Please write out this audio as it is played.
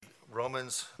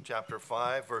Romans chapter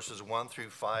 5, verses 1 through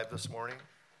 5 this morning.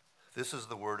 This is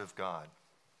the word of God.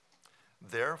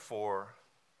 Therefore,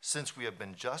 since we have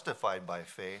been justified by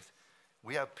faith,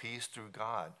 we have peace through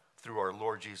God, through our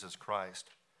Lord Jesus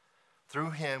Christ.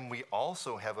 Through him we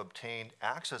also have obtained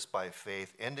access by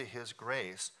faith into his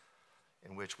grace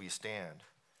in which we stand.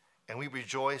 And we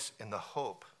rejoice in the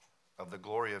hope of the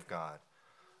glory of God.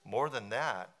 More than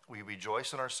that, we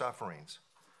rejoice in our sufferings,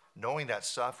 knowing that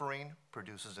suffering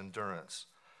produces endurance,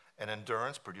 and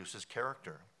endurance produces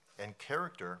character, and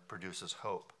character produces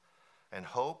hope. And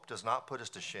hope does not put us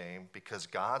to shame, because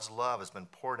God's love has been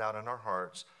poured out in our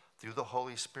hearts through the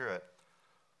Holy Spirit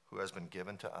who has been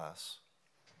given to us.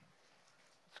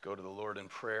 Let's go to the Lord in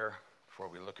prayer before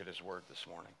we look at his word this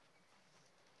morning.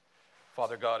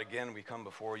 Father God, again, we come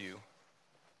before you.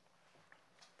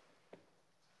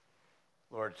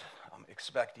 Lord, I'm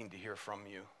expecting to hear from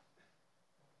you.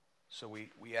 So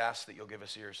we ask that you'll give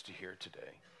us ears to hear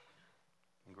today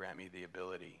and grant me the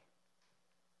ability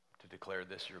to declare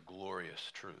this your glorious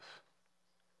truth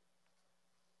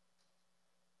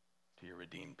to your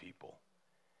redeemed people,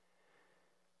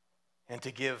 and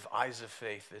to give eyes of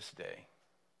faith this day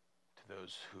to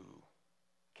those who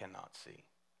cannot see.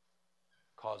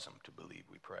 Cause them to believe,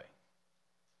 we pray,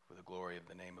 for the glory of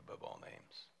the name above all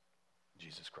names,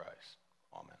 Jesus Christ.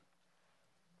 Amen.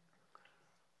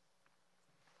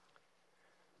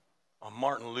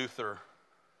 Martin Luther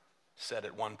said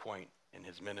at one point in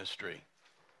his ministry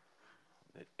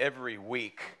that every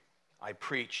week I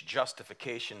preach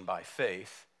justification by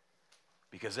faith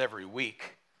because every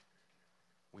week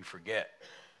we forget.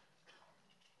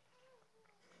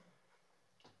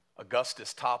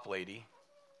 Augustus Toplady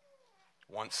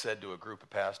once said to a group of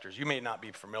pastors, you may not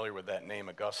be familiar with that name,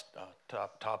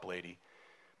 Toplady,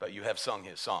 but you have sung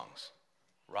his songs.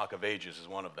 Rock of Ages is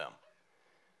one of them.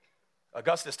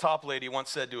 Augustus Toplady once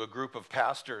said to a group of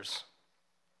pastors,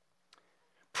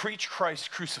 preach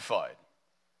Christ crucified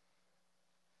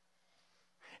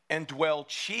and dwell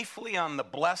chiefly on the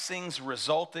blessings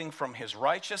resulting from his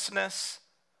righteousness,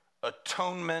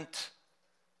 atonement,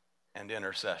 and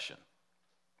intercession.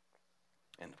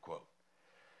 End of quote.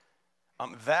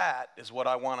 That is what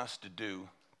I want us to do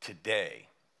today.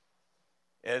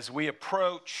 As we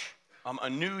approach a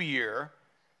new year,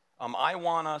 I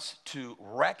want us to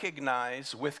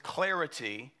recognize with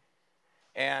clarity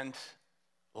and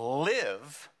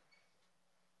live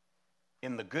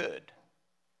in the good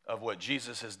of what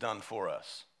Jesus has done for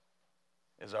us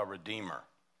as our Redeemer.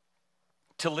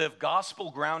 To live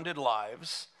gospel-grounded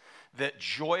lives that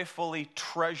joyfully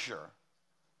treasure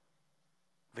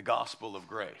the gospel of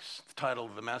grace. The title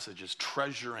of the message is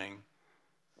Treasuring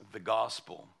the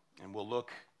Gospel. And we'll look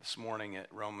this morning at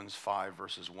Romans 5,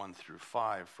 verses 1 through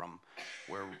 5, from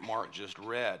where Mark just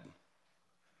read.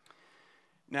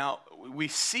 Now, we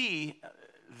see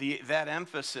that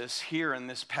emphasis here in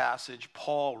this passage,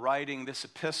 Paul writing this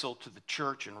epistle to the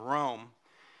church in Rome,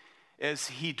 as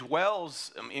he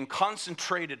dwells in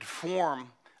concentrated form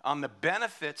on the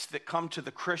benefits that come to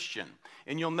the Christian.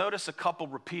 And you'll notice a couple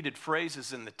repeated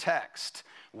phrases in the text.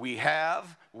 We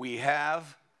have.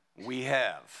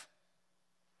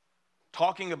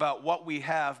 Talking about what we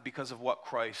have because of what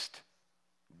Christ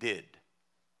did.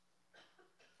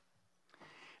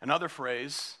 Another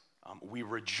phrase, we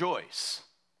rejoice.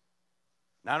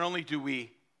 Not only do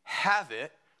we have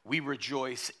it, we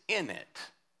rejoice in it.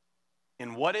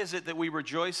 And what is it that we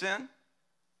rejoice in?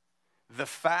 The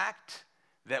fact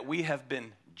that we have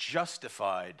been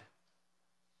justified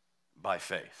by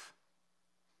faith.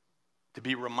 To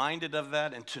be reminded of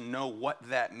that and to know what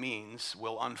that means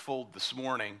will unfold this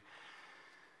morning.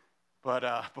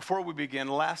 But before we begin,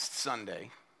 last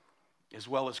Sunday, as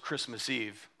well as Christmas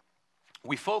Eve,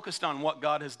 we focused on what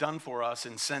God has done for us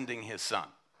in sending his Son.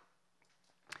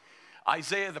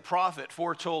 Isaiah the prophet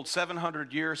foretold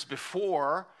 700 years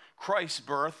before Christ's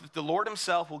birth that the Lord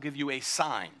himself will give you a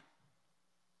sign.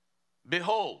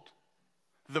 Behold,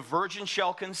 the virgin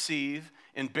shall conceive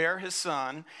and bear his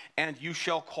son, and you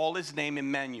shall call his name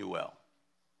Emmanuel.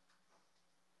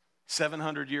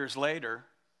 700 years later,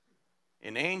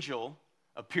 an angel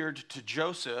appeared to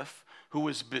Joseph, who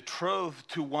was betrothed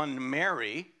to one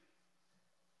Mary.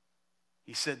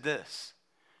 He said this,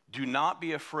 do not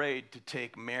be afraid to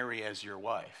take Mary as your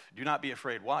wife. Do not be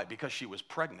afraid. Why? Because she was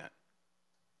pregnant,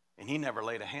 and he never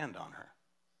laid a hand on her.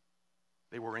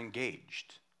 They were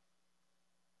engaged.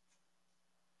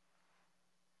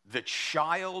 The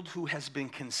child who has been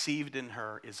conceived in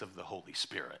her is of the Holy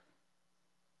Spirit.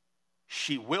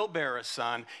 She will bear a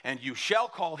son, and you shall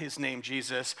call his name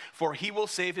Jesus, for he will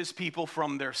save his people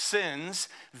from their sins.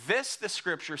 This, the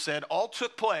scripture said, all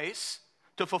took place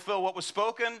to fulfill what was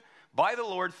spoken by the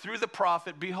Lord through the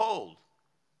prophet, behold,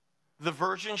 the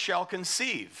virgin shall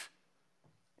conceive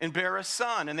and bear a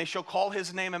son, and they shall call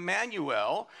his name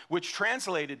Emmanuel, which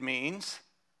translated means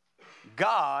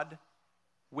God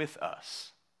with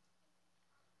us.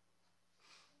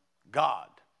 God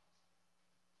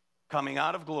coming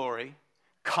out of glory,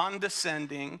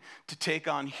 condescending to take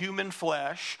on human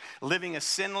flesh, living a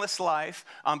sinless life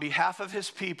on behalf of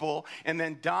his people, and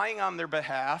then dying on their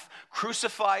behalf,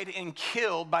 crucified and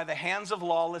killed by the hands of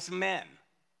lawless men.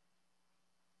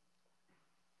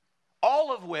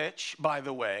 All of which, by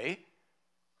the way,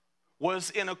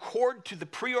 was in accord to the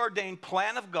preordained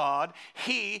plan of God.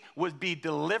 He would be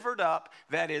delivered up,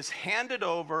 that is, handed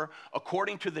over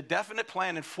according to the definite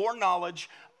plan and foreknowledge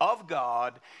of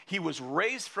God. He was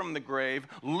raised from the grave,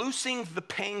 loosing the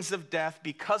pains of death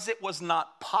because it was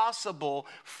not possible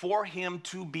for him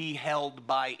to be held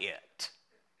by it.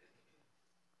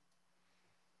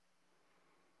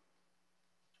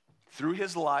 Through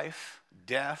his life,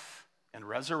 death, and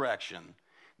resurrection,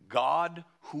 God,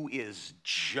 who is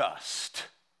just,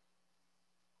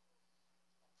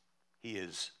 he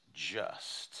is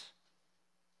just,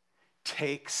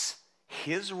 takes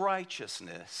his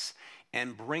righteousness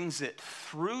and brings it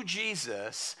through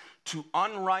Jesus to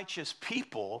unrighteous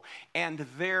people and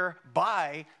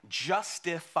thereby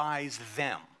justifies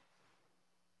them,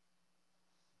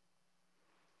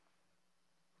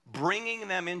 bringing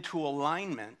them into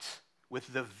alignment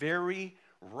with the very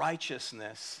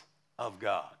righteousness of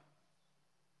God.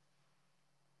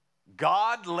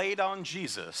 God laid on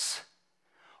Jesus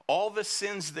all the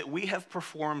sins that we have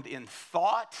performed in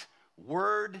thought,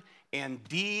 word, and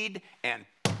deed, and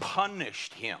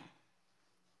punished him,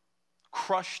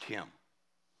 crushed him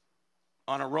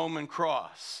on a Roman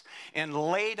cross, and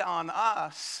laid on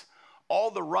us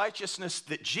all the righteousness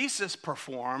that Jesus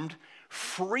performed,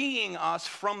 freeing us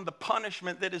from the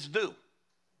punishment that is due.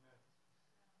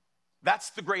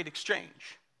 That's the great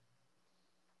exchange.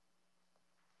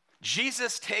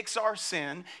 Jesus takes our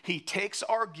sin, he takes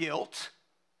our guilt,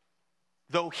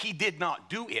 though he did not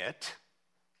do it.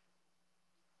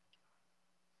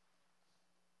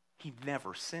 He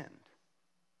never sinned.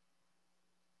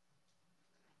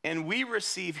 And we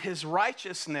receive his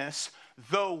righteousness,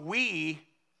 though we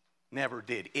never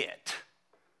did it.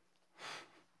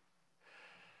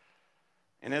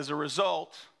 And as a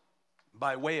result,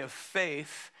 by way of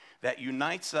faith, that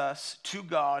unites us to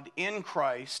God in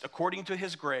Christ, according to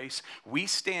his grace, we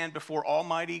stand before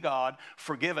Almighty God,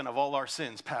 forgiven of all our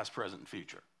sins, past, present, and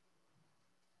future.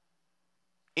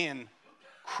 In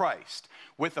Christ,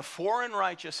 with a foreign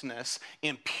righteousness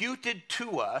imputed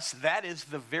to us, that is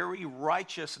the very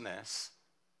righteousness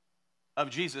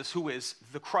of Jesus, who is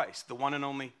the Christ, the one and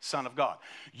only Son of God.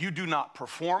 You do not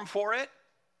perform for it.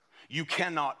 You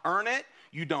cannot earn it.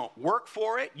 You don't work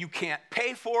for it. You can't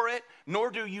pay for it,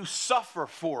 nor do you suffer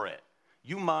for it.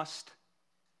 You must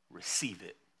receive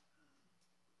it.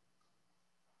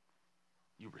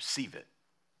 You receive it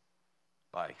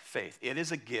by faith. It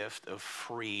is a gift of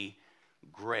free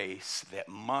grace that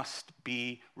must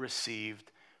be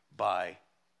received by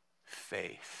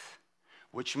faith,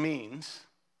 which means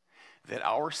that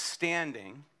our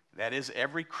standing, that is,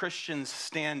 every Christian's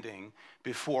standing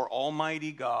before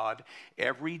Almighty God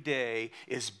every day,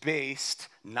 is based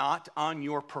not on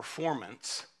your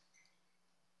performance,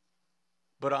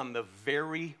 but on the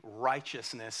very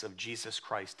righteousness of Jesus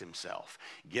Christ himself,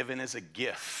 given as a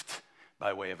gift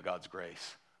by way of God's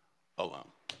grace alone.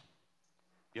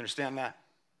 You understand that?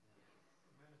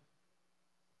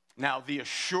 Now, the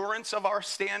assurance of our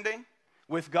standing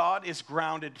with God is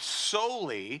grounded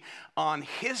solely on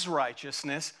his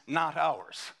righteousness, not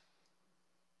ours.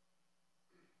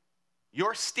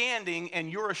 Your standing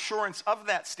and your assurance of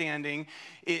that standing,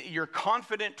 your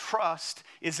confident trust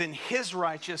is in his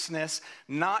righteousness,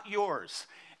 not yours.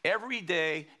 Every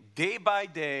day, day by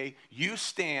day, you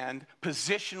stand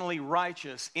positionally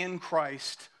righteous in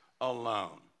Christ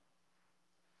alone.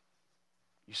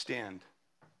 You stand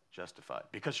justified.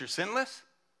 Because you're sinless?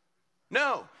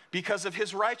 No, because of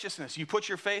his righteousness. You put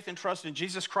your faith and trust in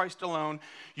Jesus Christ alone.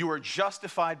 You are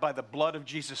justified by the blood of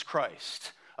Jesus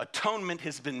Christ. Atonement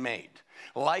has been made.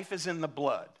 Life is in the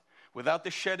blood. Without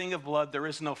the shedding of blood, there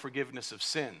is no forgiveness of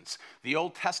sins. The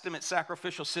Old Testament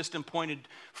sacrificial system pointed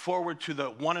forward to the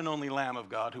one and only Lamb of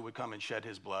God who would come and shed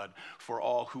his blood for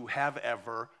all who have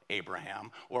ever,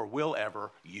 Abraham, or will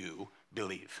ever, you,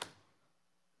 believe.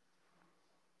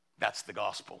 That's the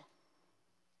gospel.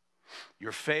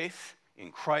 Your faith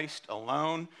in Christ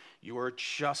alone, you are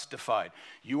justified.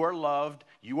 You are loved,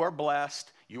 you are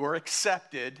blessed, you are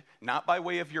accepted, not by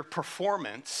way of your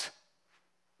performance,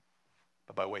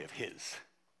 but by way of his.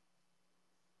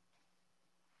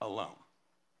 alone.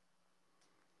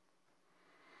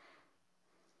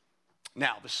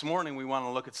 Now, this morning we want to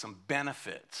look at some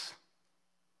benefits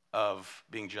of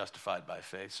being justified by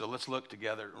faith. So let's look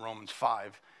together at Romans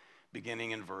 5,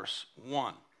 beginning in verse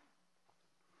 1.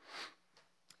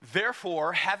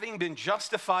 Therefore, having been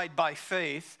justified by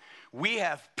faith, we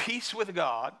have peace with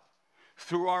God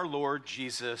through our Lord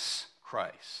Jesus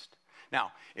Christ.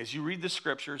 Now, as you read the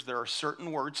scriptures, there are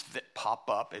certain words that pop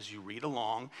up as you read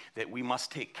along that we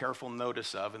must take careful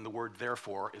notice of, and the word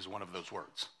therefore is one of those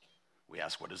words. We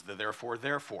ask, what is the therefore,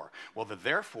 therefore? Well, the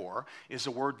therefore is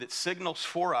a word that signals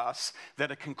for us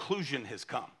that a conclusion has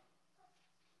come.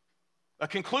 A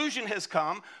conclusion has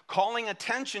come, calling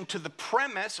attention to the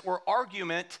premise or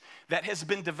argument that has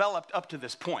been developed up to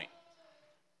this point.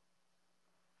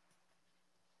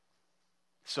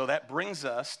 So that brings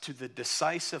us to the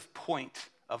decisive point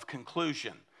of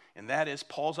conclusion. And that is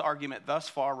Paul's argument thus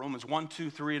far, Romans 1, 2,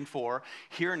 3, and 4.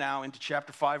 Here now into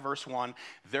chapter 5, verse 1.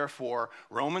 Therefore,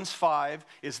 Romans 5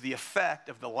 is the effect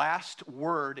of the last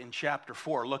word in chapter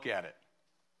 4. Look at it.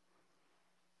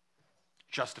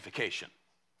 Justification.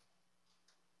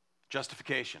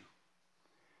 Justification.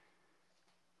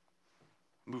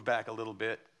 Move back a little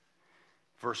bit.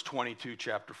 Verse 22,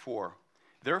 chapter 4.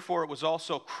 Therefore, it was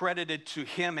also credited to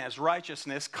him as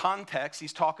righteousness. Context,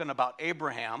 he's talking about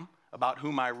Abraham, about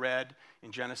whom I read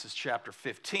in Genesis chapter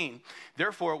 15.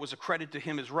 Therefore, it was accredited to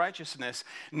him as righteousness.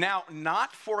 Now,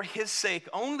 not for his sake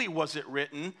only was it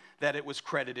written that it was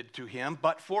credited to him,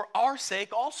 but for our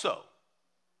sake also.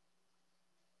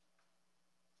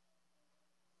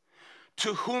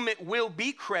 To whom it will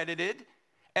be credited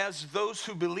as those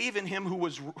who believe in him who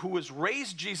was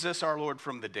raised Jesus our Lord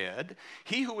from the dead,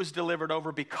 he who was delivered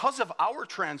over because of our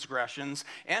transgressions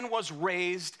and was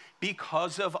raised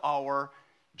because of our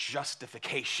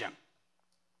justification.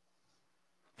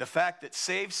 The fact that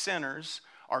saved sinners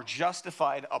are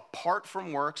justified apart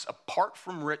from works, apart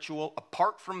from ritual,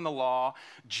 apart from the law,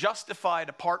 justified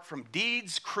apart from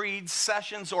deeds, creeds,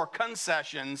 sessions, or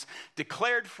concessions,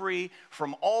 declared free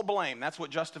from all blame. That's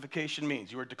what justification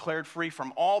means. You are declared free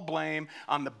from all blame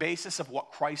on the basis of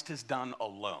what Christ has done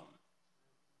alone.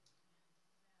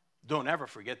 Don't ever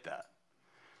forget that.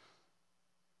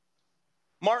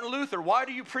 Martin Luther, why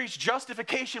do you preach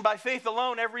justification by faith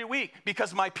alone every week?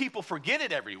 Because my people forget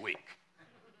it every week.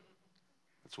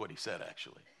 That's what he said,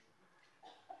 actually.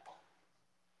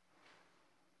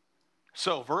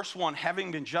 So, verse 1,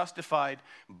 having been justified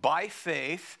by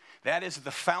faith, that is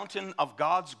the fountain of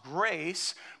God's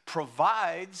grace,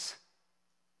 provides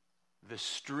the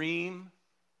stream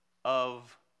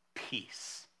of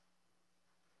peace.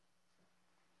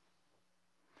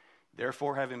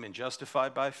 Therefore, having been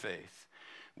justified by faith,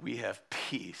 we have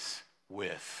peace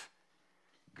with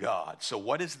God. So,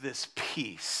 what is this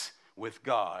peace with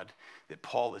God that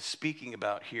Paul is speaking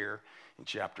about here in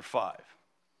chapter 5?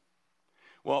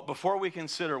 Well, before we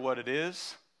consider what it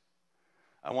is,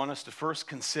 I want us to first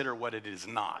consider what it is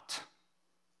not.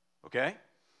 Okay?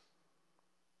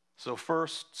 So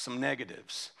first, some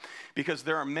negatives. Because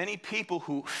there are many people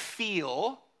who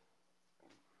feel,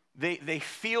 they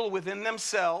feel within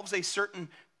themselves a certain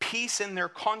peace in their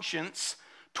conscience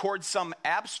towards some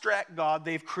abstract God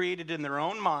they've created in their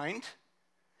own mind,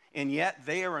 and yet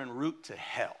they are en route to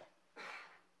hell.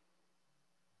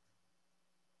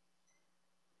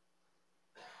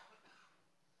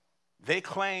 They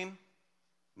claim,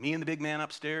 me and the big man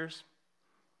upstairs,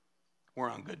 we're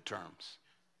on good terms.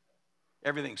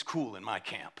 Everything's cool in my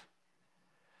camp.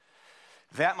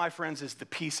 That, my friends, is the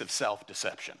peace of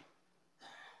self-deception.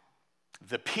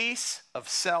 The peace of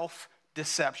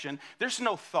self-deception. There's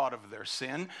no thought of their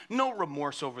sin, no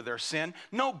remorse over their sin,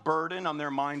 no burden on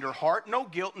their mind or heart, no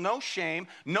guilt, no shame,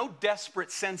 no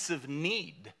desperate sense of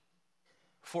need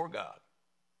for God.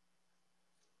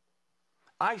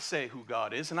 I say who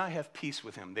God is, and I have peace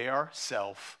with him. They are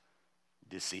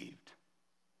self-deceived.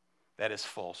 That is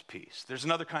false peace. There's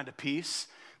another kind of peace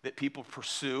that people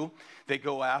pursue, they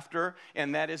go after,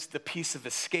 and that is the peace of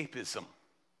escapism.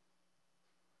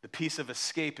 The peace of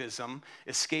escapism,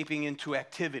 escaping into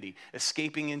activity,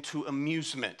 escaping into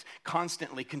amusement,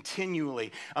 constantly,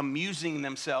 continually amusing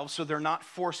themselves so they're not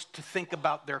forced to think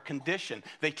about their condition.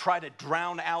 They try to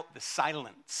drown out the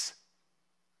silence.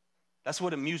 That's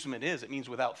what amusement is. It means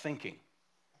without thinking.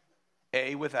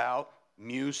 Without,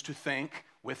 muse to think,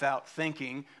 without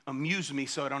thinking, amuse me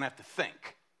so I don't have to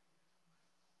think.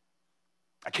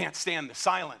 I can't stand the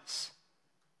silence.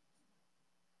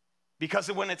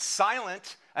 Because when it's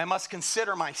silent, I must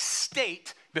consider my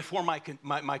state before my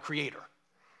Creator.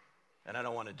 And I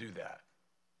don't want to do that.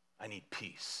 I need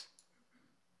peace.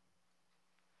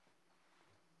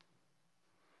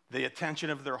 The attention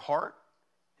of their heart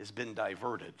has been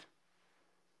diverted.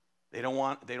 They don't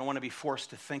want to be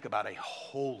forced to think about a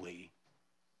holy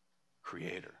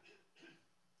Creator.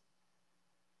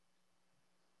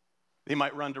 They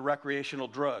might run to recreational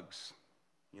drugs,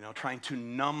 trying to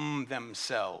numb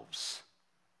themselves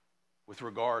with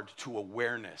regard to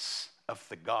awareness of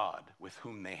the God with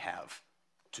whom they have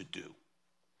to do.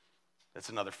 That's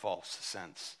another false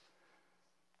sense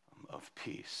of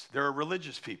peace. There are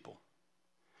religious people.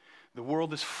 The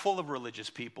world is full of religious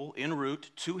people en route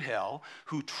to hell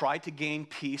who try to gain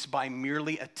peace by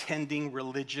merely attending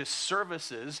religious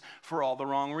services for all the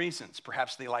wrong reasons.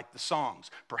 Perhaps they like the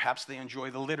songs. Perhaps they enjoy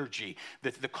the liturgy,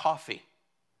 the coffee,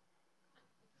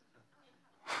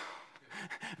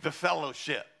 the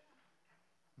fellowship,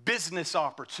 business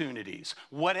opportunities.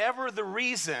 Whatever the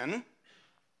reason,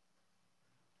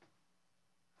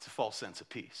 it's a false sense of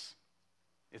peace.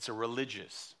 It's a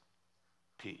religious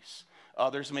peace.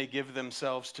 Others may give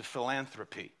themselves to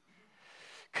philanthropy,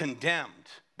 condemned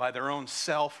by their own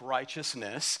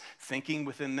self-righteousness, thinking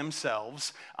within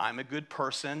themselves, I'm a good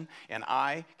person and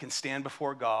I can stand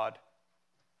before God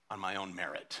on my own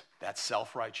merit. That's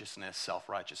self-righteousness.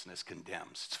 Self-righteousness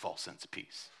condemns. It's a false sense of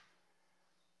peace.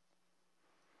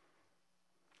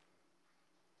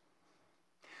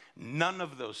 None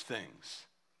of those things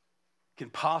can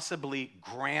possibly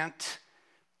grant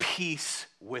peace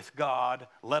with God,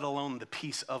 let alone the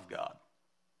peace of God.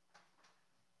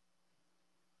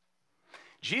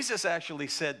 Jesus actually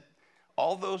said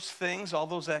all those things, all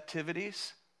those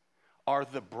activities are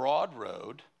the broad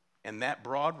road, and that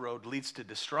broad road leads to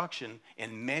destruction,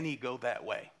 and many go that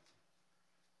way.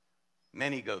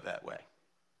 Many go that way.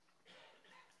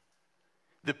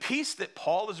 The peace that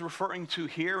Paul is referring to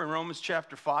here in Romans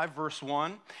chapter 5, verse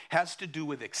 1, has to do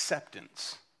with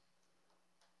acceptance.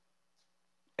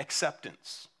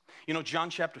 Acceptance. John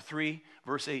chapter 3,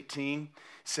 verse 18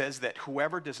 says that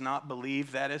whoever does not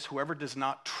believe, that is, whoever does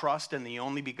not trust in the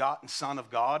only begotten Son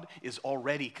of God, is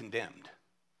already condemned.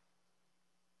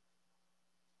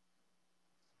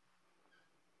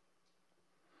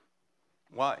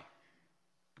 Why?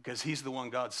 Because he's the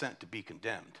one God sent to be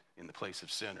condemned in the place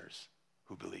of sinners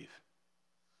who believe.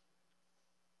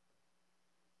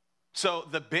 So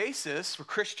the basis for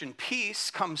Christian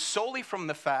peace comes solely from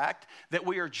the fact that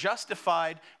we are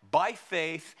justified by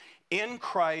faith in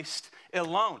Christ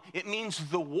alone. It means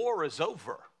the war is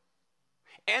over.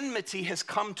 Enmity has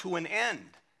come to an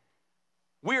end.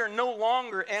 We are no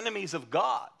longer enemies of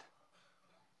God.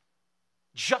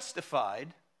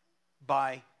 Justified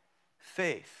by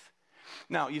faith.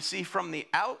 Now, you see, from the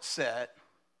outset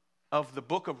of the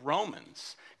book of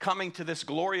Romans, coming to this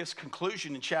glorious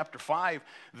conclusion in chapter 5,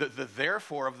 the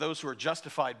therefore of those who are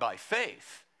justified by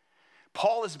faith,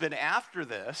 Paul has been after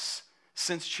this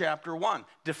since chapter 1,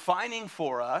 defining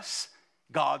for us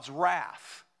God's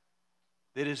wrath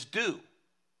that is due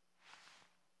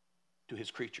to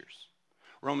his creatures.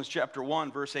 Romans chapter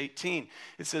 1, verse 18,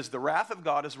 it says, the wrath of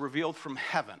God is revealed from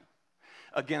heaven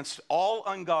against all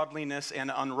ungodliness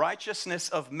and unrighteousness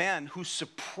of men who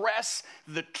suppress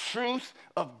the truth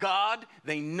of God.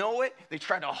 They know it. They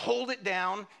try to hold it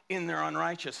down in their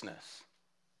unrighteousness.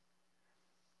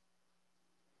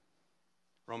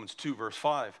 Romans 2, verse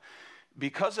 5.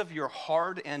 Because of your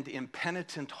hard and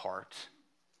impenitent heart,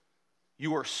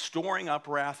 you are storing up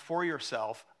wrath for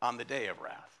yourself on the day of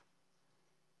wrath.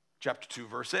 Chapter 2,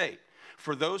 verse 8.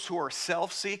 For those who are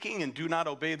self-seeking and do not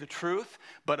obey the truth,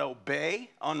 but obey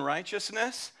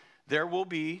unrighteousness, there will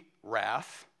be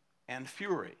wrath and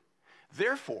fury.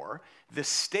 Therefore, the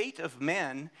state of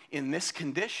men in this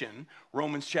condition,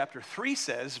 Romans chapter 3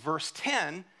 says, verse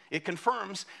 10, it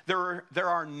confirms there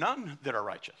are none that are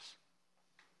righteous.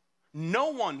 No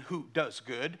one who does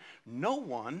good, no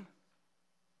one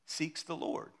seeks the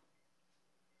Lord.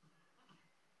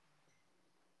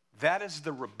 That is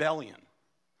the rebellion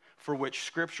for which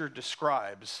Scripture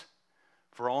describes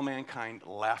for all mankind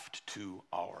left to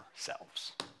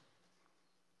ourselves.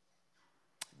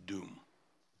 Doom,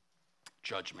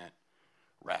 judgment,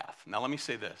 wrath. Now let me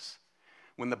say this.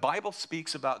 When the Bible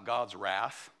speaks about God's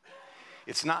wrath,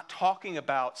 it's not talking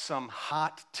about some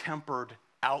hot-tempered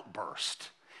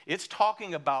outburst. It's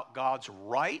talking about God's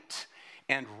right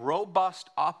and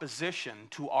robust opposition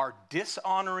to our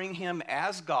dishonoring him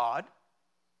as God.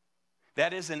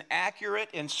 That is an accurate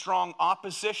and strong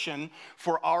opposition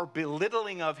for our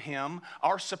belittling of him,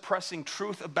 our suppressing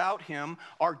truth about him,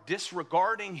 our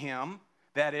disregarding him,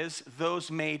 that is, those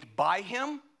made by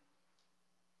him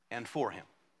and for him.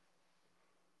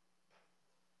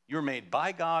 You're made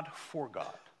by God for God.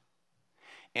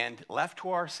 And left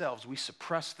to ourselves, we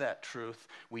suppress that truth,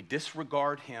 we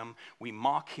disregard him, we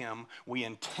mock him, we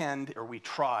intend or we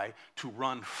try to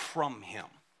run from him.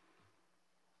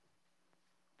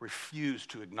 Refuse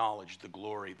to acknowledge the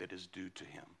glory that is due to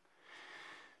him.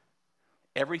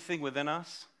 Everything within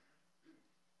us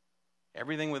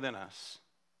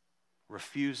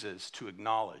refuses to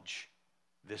acknowledge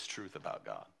this truth about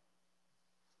God.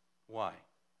 Why?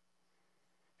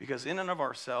 Because in and of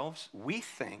ourselves, we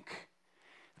think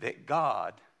that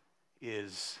God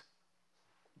is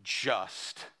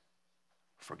just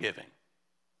forgiving,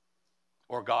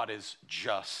 or God is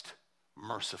just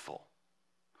merciful,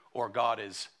 or God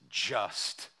is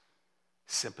just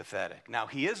sympathetic. Now,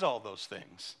 he is all those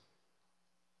things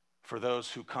for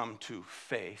those who come to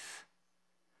faith,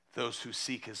 those who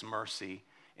seek his mercy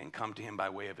and come to him by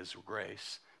way of his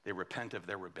grace. They repent of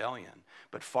their rebellion.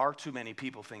 But far too many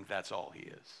people think that's all he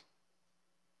is.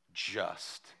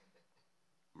 Just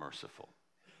merciful.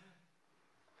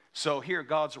 So here,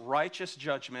 God's righteous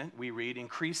judgment, we read,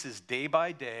 increases day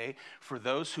by day for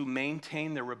those who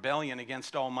maintain their rebellion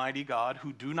against Almighty God,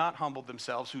 who do not humble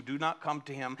themselves, who do not come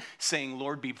to him saying,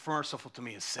 Lord, be merciful to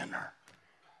me, a sinner.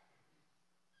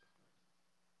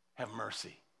 Have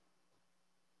mercy.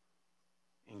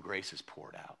 And grace is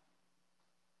poured out.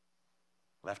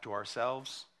 Left to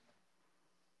ourselves,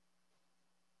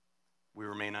 we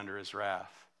remain under his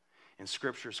wrath. And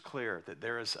Scripture is clear that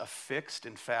there is a fixed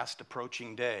and fast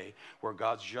approaching day where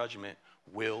God's judgment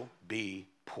will be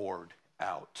poured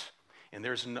out. And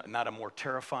there's not a more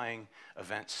terrifying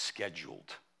event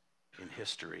scheduled in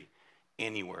history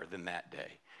anywhere than that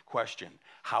day. Question,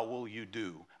 how will you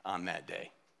do on that day?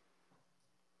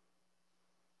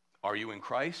 Are you in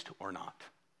Christ or not?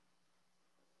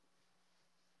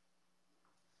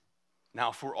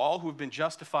 Now, for all who have been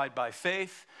justified by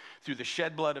faith through the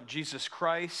shed blood of Jesus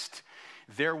Christ,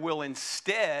 there will,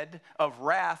 instead of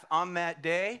wrath on that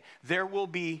day, there will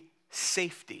be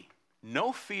safety.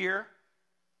 No fear,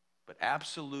 but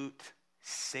absolute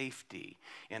safety.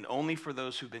 And only for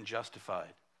those who've been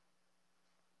justified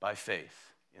by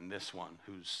faith in this one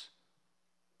whose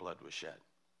blood was shed.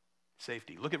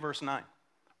 Safety. Look at verse 9,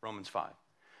 Romans 5.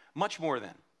 Much more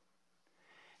then,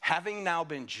 having now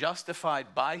been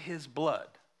justified by his blood,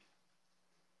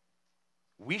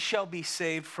 we shall be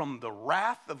saved from the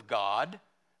wrath of God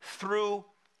through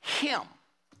him,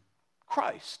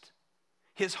 Christ.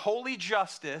 His holy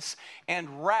justice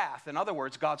and wrath, in other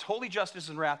words, God's holy justice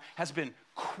and wrath has been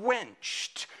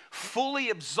quenched,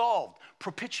 fully absolved.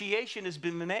 Propitiation has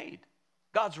been made.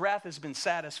 God's wrath has been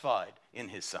satisfied in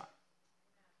his Son.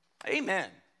 Amen.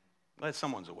 Glad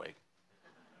someone's awake.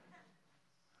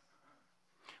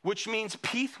 Which means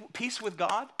peace with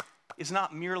God is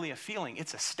not merely a feeling,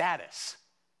 it's a status.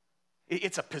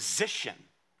 It's a position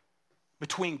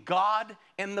between God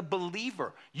and the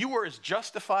believer. You are as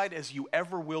justified as you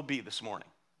ever will be this morning.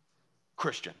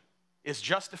 Christian, as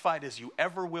justified as you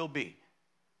ever will be.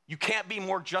 You can't be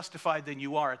more justified than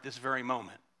you are at this very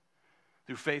moment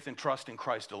through faith and trust in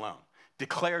Christ alone.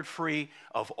 Declared free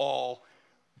of all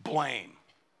blame.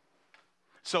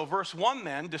 So verse 1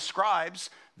 then describes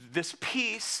this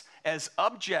peace as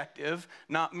objective,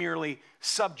 not merely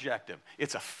subjective.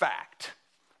 It's a fact.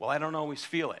 Well, I don't always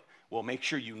feel it. Well, make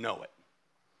sure you know it.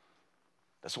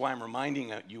 That's why I'm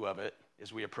reminding you of it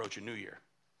as we approach a new year.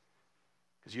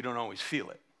 Because you don't always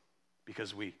feel it.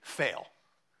 Because we fail.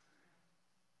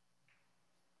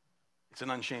 It's an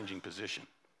unchanging position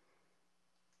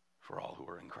for all who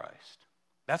are in Christ.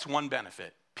 That's one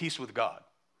benefit, peace with God.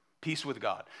 Peace with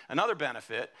God. Another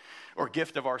benefit or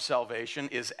gift of our salvation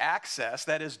is access,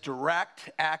 that is direct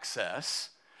access,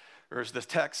 or as the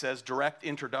text says, direct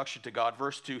introduction to God.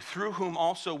 Verse 2, through whom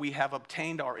also we have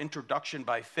obtained our introduction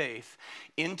by faith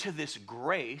into this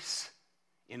grace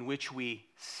in which we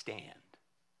stand.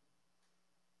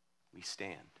 We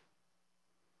stand.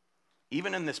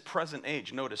 Even in this present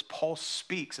age, notice Paul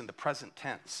speaks in the present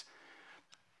tense.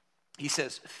 He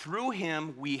says, through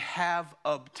him we have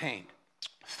obtained.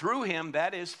 Through him,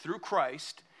 that is, through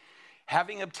Christ,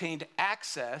 having obtained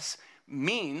access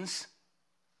means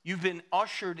you've been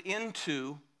ushered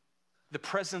into the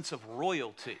presence of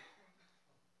royalty.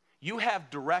 You have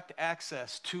direct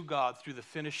access to God through the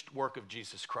finished work of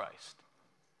Jesus Christ.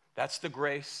 That's the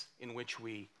grace in which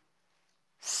we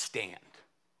stand.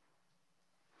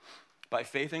 By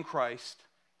faith in Christ,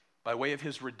 by way of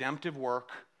his redemptive work,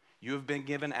 you have been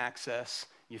given access.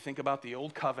 You think about the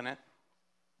old covenant.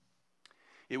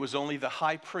 It was only the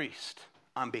high priest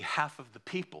on behalf of the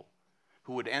people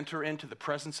who would enter into the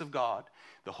presence of God,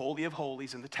 the Holy of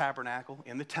Holies in the tabernacle,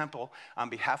 in the temple, on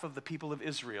behalf of the people of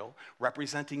Israel,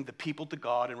 representing the people to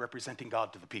God and representing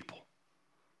God to the people.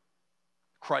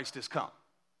 Christ has come.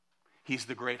 He's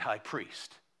the great high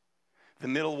priest. The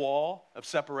middle wall of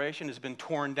separation has been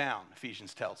torn down,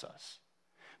 Ephesians tells us.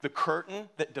 The curtain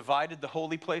that divided the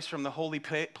holy place from the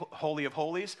Holy of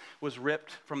Holies was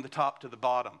ripped from the top to the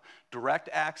bottom. Direct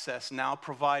access now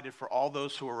provided for all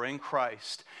those who are in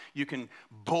Christ. You can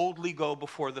boldly go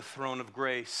before the throne of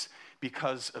grace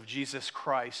because of Jesus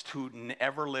Christ, who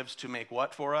ever lives to make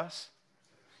what for us?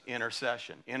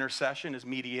 Intercession. Intercession is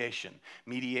mediation.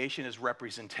 Mediation is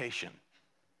representation.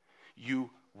 You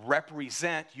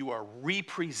represent, you are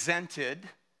represented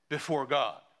before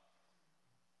God.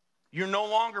 You're no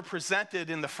longer presented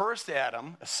in the first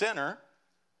Adam, a sinner.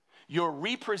 You're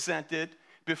represented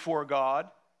before God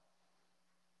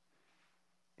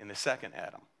in the second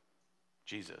Adam,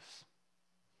 Jesus.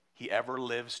 He ever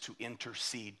lives to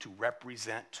intercede, to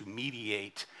represent, to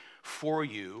mediate for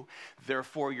you.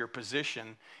 Therefore, your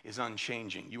position is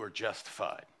unchanging. You are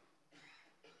justified.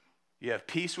 You have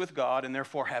peace with God and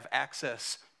therefore have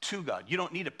access to God. You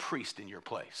don't need a priest in your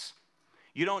place.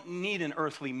 You don't need an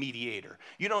earthly mediator.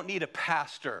 You don't need a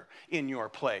pastor in your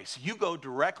place. You go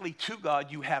directly to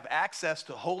God. You have access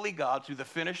to holy God through the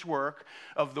finished work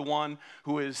of the one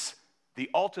who is the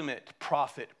ultimate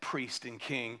prophet, priest, and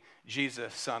king,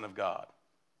 Jesus, Son of God.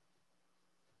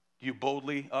 Do you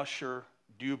boldly usher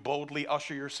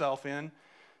yourself in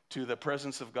to the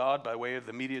presence of God by way of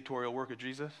the mediatorial work of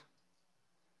Jesus?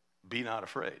 Be not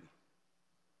afraid.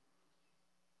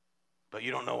 But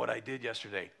you don't know what I did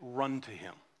yesterday. Run to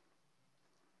him.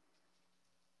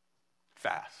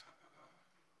 Fast.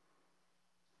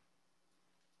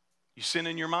 You sin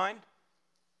in your mind?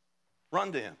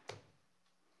 Run to him.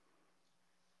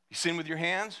 You sin with your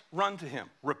hands? Run to him.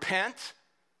 Repent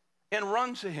and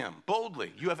run to him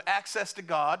boldly. You have access to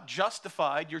God,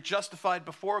 justified. You're justified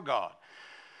before God.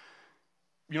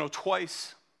 You know,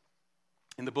 twice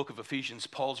in the book of Ephesians,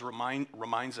 Paul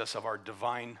reminds us of our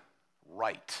divine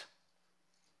right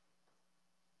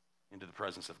into the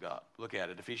presence of God. Look at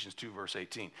it, Ephesians 2, verse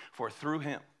 18. For through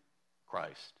him,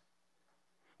 Christ,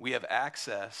 we have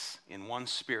access in one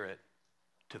spirit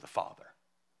to the Father.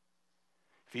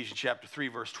 Ephesians chapter 3,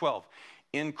 verse 12.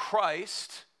 In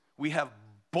Christ, we have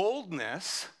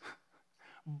boldness,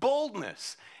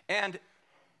 and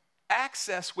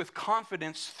access with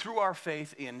confidence through our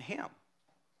faith in him,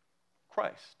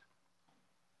 Christ.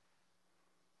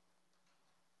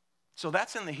 So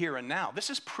that's in the here and now. This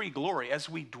is pre-glory as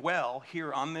we dwell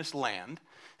here on this land,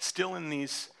 still in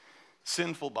these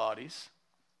sinful bodies.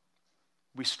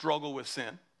 We struggle with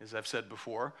sin, as I've said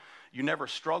before. You never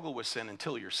struggle with sin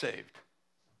until you're saved.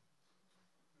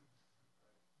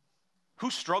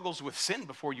 Who struggles with sin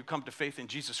before you come to faith in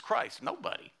Jesus Christ?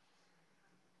 Nobody.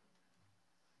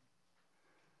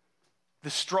 The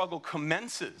struggle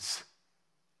commences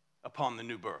upon the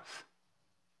new birth.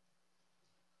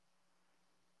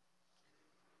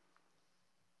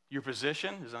 Your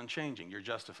position is unchanging. You're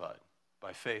justified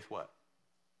by faith, what?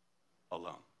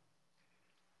 Alone.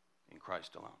 In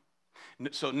Christ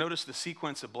alone. So notice the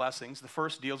sequence of blessings. The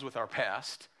first deals with our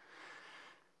past.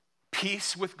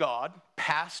 Peace with God,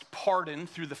 past pardon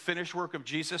through the finished work of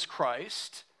Jesus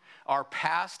Christ. Our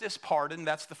past is pardoned.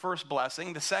 That's the first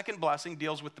blessing. The second blessing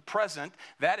deals with the present.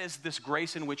 That is this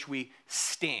grace in which we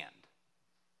stand.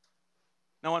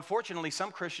 Now, unfortunately,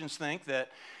 some Christians think that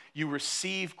you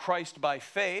receive Christ by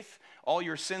faith, all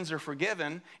your sins are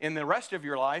forgiven, and the rest of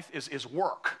your life is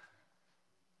work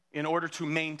in order to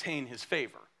maintain his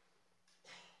favor.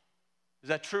 Is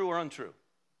that true or untrue?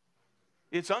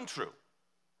 It's untrue.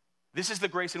 This is the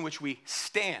grace in which we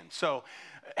stand. So,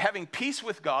 having peace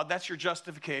with God, that's your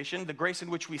justification. The grace in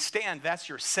which we stand, that's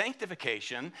your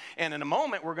sanctification. And in a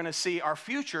moment, we're going to see our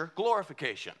future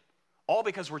glorification. All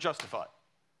because we're justified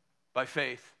by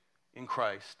faith in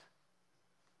Christ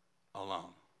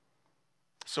alone.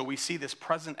 So we see this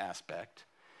present aspect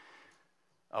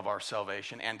of our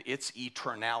salvation and its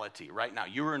eternality. Right now,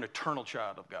 you are an eternal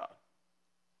child of God,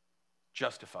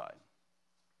 justified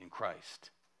in Christ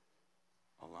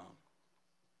alone.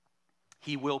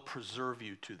 He will preserve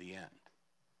you to the end.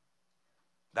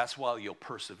 That's why you'll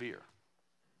persevere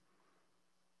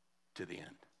to the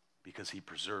end, because he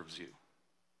preserves you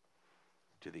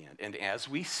to the end. And as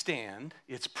we stand,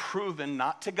 it's proven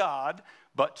not to God,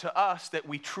 but to us that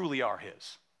we truly are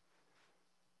his.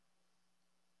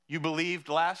 You believed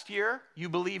last year, you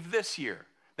believe this year.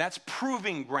 That's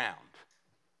proving ground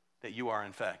that you are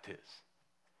in fact his.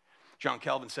 John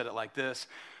Calvin said it like this: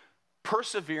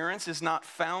 perseverance is not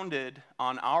founded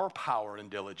on our power and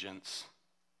diligence,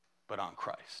 but on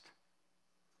Christ.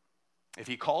 If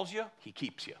he calls you, he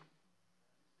keeps you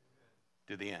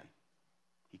to the end.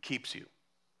 He keeps you.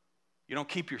 You don't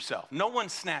keep yourself. No one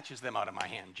snatches them out of my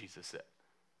hand, Jesus said.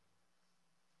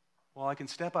 Well, I can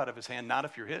step out of his hand, not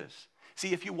if you're his.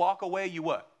 See, if you walk away, you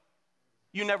what?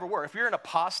 You never were. If you're an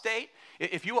apostate,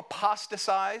 if you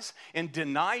apostatize and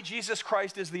deny Jesus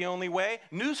Christ is the only way,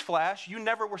 newsflash, you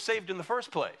never were saved in the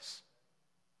first place.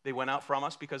 They went out from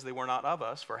us because they were not of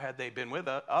us, for had they been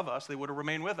of us, they would have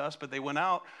remained with us, but they went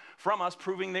out from us,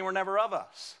 proving they were never of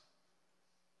us.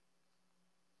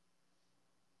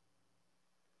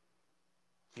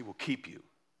 He will keep you.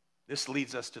 This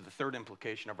leads us to the third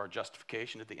implication of our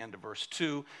justification at the end of verse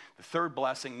 2. The third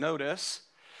blessing, notice,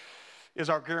 is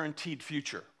our guaranteed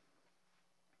future.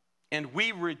 And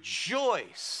we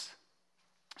rejoice.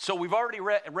 So we've already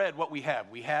read what we have.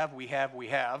 We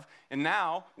have. And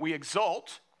now we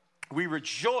exult. We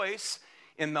rejoice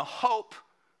in the hope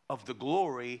of the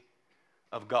glory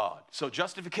of God. So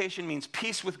justification means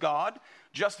peace with God.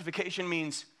 Justification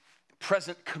means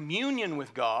present communion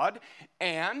with God.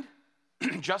 And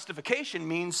justification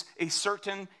means a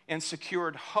certain and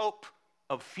secured hope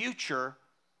of future,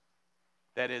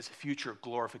 that is, future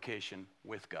glorification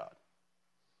with God.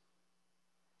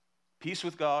 Peace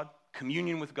with God,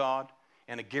 communion with God,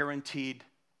 and a guaranteed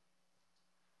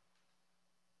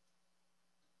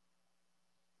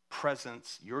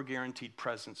presence, your guaranteed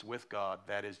presence with God,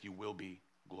 that is, you will be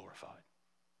glorified.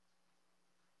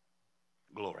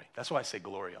 Glory. That's why I say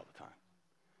glory all the time.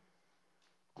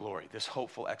 Glory, this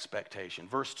hopeful expectation.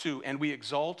 Verse 2, and we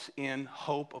exult in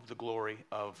hope of the glory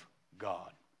of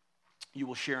God. You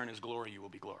will share in his glory, you will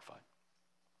be glorified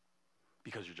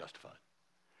because you're justified.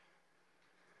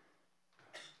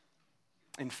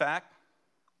 In fact,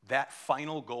 that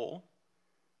final goal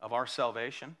of our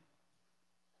salvation,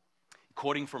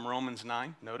 quoting from Romans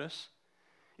 9, notice,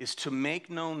 is to make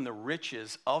known the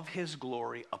riches of his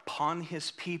glory upon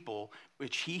his people,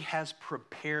 which he has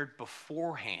prepared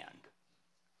beforehand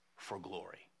for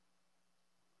glory.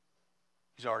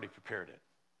 He's already prepared it.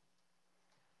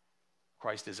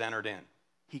 Christ has entered in.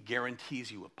 He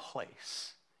guarantees you a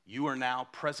place. You are now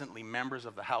presently members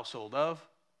of the household of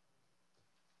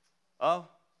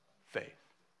faith.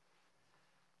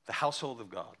 The household of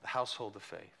God, the household of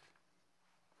faith.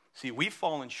 See, we've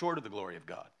fallen short of the glory of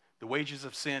God. The wages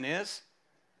of sin is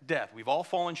death. We've all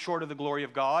fallen short of the glory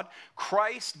of God.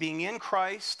 Christ, being in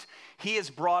Christ, he has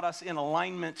brought us in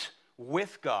alignment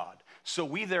with God. So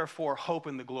we therefore hope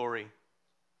in the glory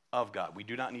of God. We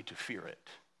do not need to fear it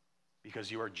because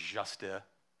you are justified.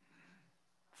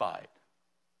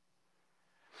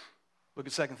 Look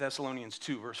at 2 Thessalonians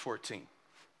 2, verse 14.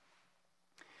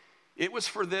 It was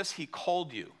for this he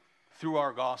called you through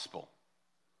our gospel,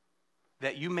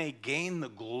 that you may gain the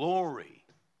glory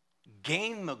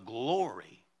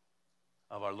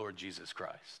of our Lord Jesus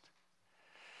Christ.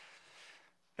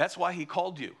 That's why he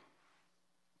called you,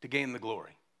 to gain the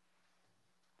glory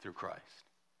through Christ.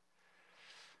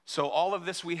 So all of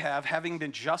this we have, having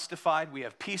been justified, we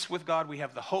have peace with God, we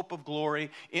have the hope of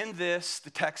glory. In this, the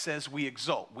text says we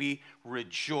exult, we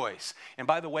rejoice. And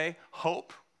by the way,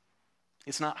 hope,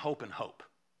 it's not hope and hope.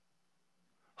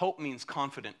 Hope means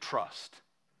confident trust.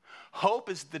 Hope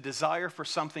is the desire for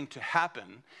something to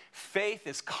happen. Faith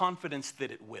is confidence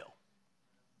that it will.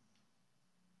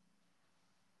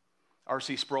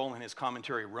 R.C. Sproul, in his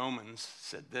commentary Romans,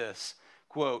 said this,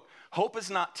 quote, hope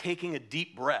is not taking a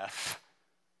deep breath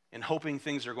and hoping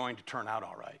things are going to turn out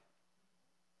all right.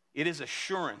 It is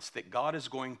assurance that God is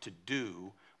going to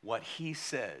do what he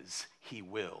says he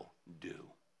will do.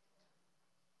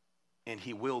 And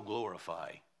he will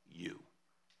glorify you.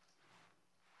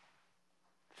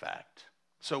 Fact.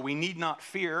 So we need not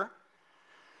fear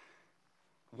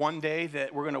one day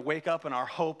that we're going to wake up and our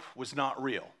hope was not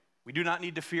real. We do not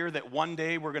need to fear that one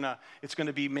day it's going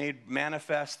to be made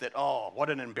manifest that, oh, what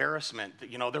an embarrassment.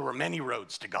 There were many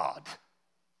roads to God.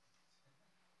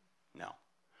 No.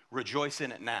 Rejoice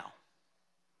in it now.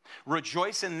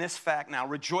 Rejoice in this fact now.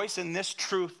 Rejoice in this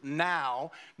truth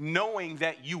now, knowing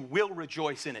that you will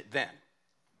rejoice in it then.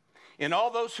 And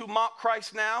all those who mock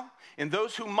Christ now, and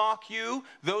those who mock you,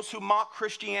 those who mock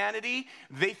Christianity,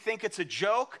 they think it's a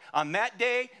joke. On that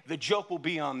day, the joke will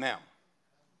be on them.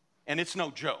 And it's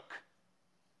no joke.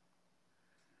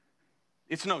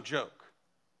 It's no joke.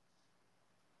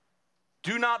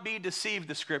 Do not be deceived,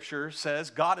 the scripture says.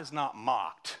 God is not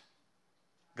mocked.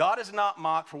 God is not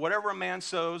mocked. For whatever a man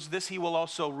sows, this he will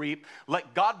also reap.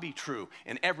 Let God be true,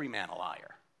 and every man a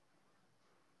liar.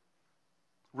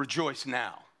 Rejoice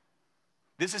now.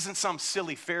 This isn't some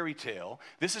silly fairy tale.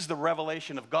 This is the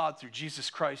revelation of God through Jesus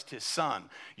Christ, his Son.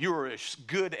 You are as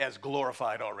good as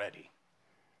glorified already.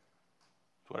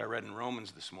 That's what I read in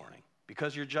Romans this morning.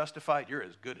 Because you're justified, you're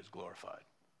as good as glorified.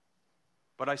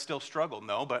 But I still struggle.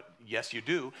 No, but yes, you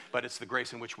do. But it's the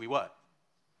grace in which we what?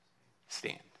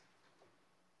 Stand.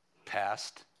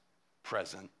 Past,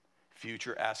 present,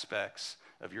 future aspects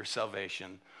of your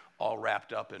salvation, all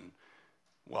wrapped up in,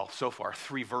 well, so far,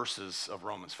 3 verses of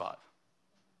Romans 5.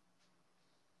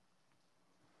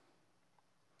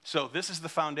 So this is the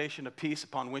foundation of peace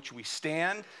upon which we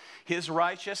stand. His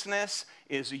righteousness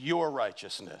is your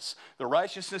righteousness. The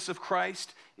righteousness of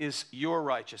Christ is your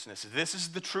righteousness. This is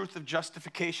the truth of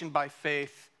justification by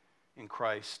faith in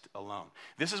Christ alone.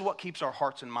 This is what keeps our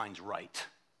hearts and minds right.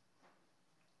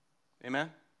 Amen?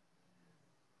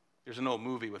 There's an old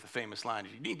movie with a famous line,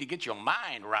 you need to get your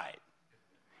mind right.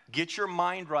 Get your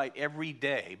mind right every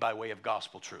day by way of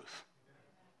gospel truth.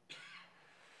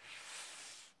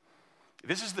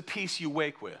 This is the peace you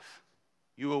wake with.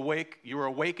 You are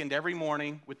awakened every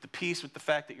morning with the peace, with the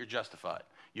fact that you're justified.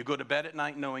 You go to bed at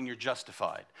night knowing you're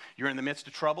justified. You're in the midst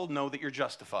of trouble, know that you're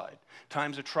justified.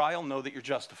 Times of trial, know that you're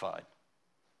justified.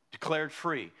 Declared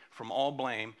free from all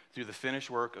blame through the finished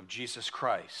work of Jesus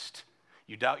Christ.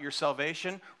 You doubt your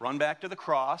salvation, run back to the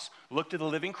cross, look to the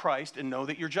living Christ, and know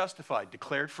that you're justified.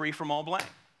 Declared free from all blame.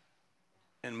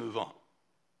 And move on.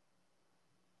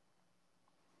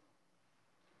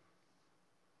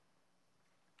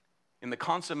 In the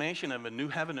consummation of a new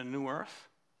heaven and new earth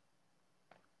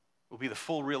will be the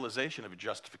full realization of your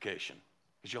justification,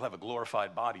 because you'll have a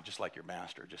glorified body just like your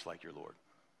master, just like your Lord.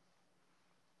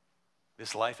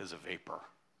 This life is a vapor.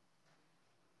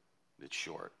 It's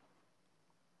short.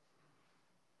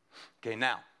 Okay,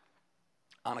 now,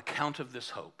 on account of this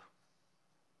hope,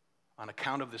 on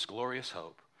account of this glorious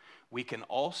hope, we can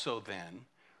also then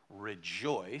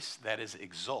rejoice, that is,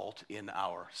 exult in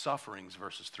our sufferings,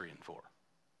 verses 3 and 4.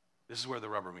 This is where the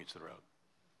rubber meets the road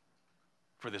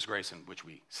for this grace in which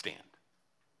we stand.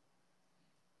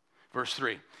 Verse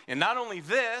 3, and not only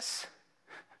this,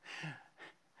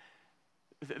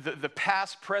 the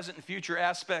past, present, and future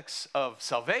aspects of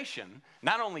salvation,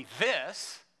 not only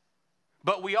this,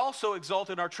 but we also exult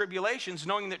in our tribulations,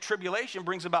 knowing that tribulation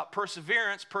brings about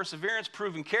perseverance, perseverance,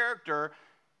 proven character,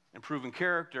 and proven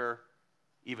character,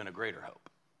 even a greater hope.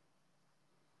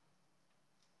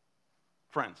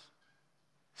 Friends,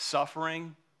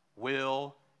 suffering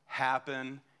will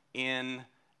happen in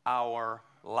our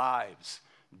lives.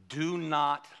 Do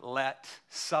not let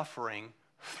suffering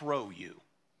throw you.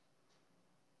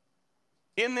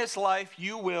 In this life,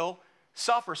 you will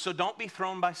suffer, so don't be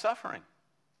thrown by suffering.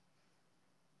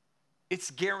 It's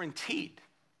guaranteed.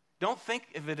 Don't think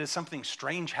of it as something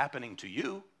strange happening to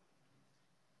you.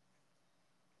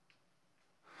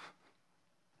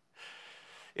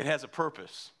 It has a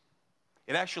purpose.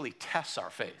 It actually tests our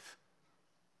faith.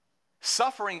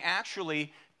 Suffering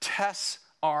actually tests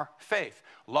our faith.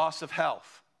 Loss of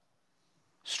health,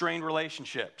 strained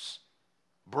relationships,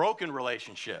 broken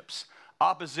relationships,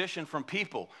 opposition from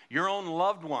people, your own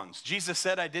loved ones. Jesus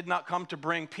said, I did not come to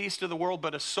bring peace to the world,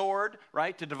 but a sword,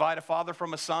 right? To divide a father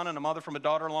from a son and a mother from a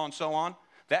daughter-in-law and so on.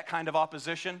 That kind of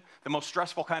opposition, the most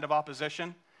stressful kind of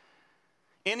opposition.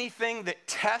 Anything that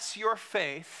tests your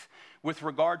faith with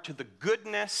regard to the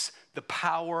goodness, the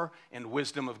power, and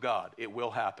wisdom of God, it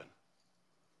will happen.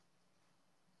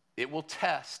 It will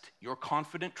test your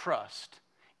confident trust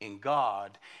in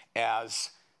God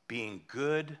as being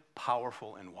good,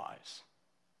 powerful, and wise.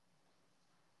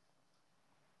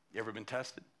 You ever been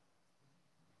tested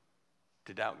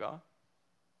to doubt God?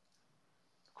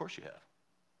 Of course you have.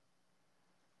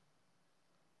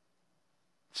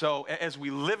 So as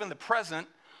we live in the present,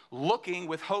 looking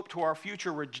with hope to our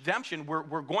future redemption,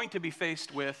 we're going to be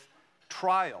faced with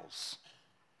trials.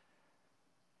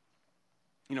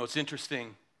 You know, it's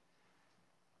interesting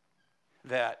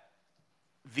that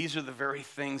these are the very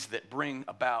things that bring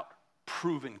about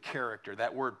proven character.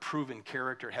 That word proven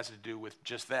character has to do with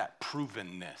just that,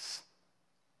 provenness,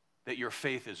 that your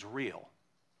faith is real.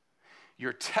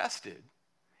 You're tested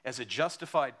as a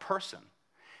justified person,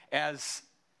 as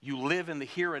you live in the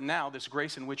here and now, this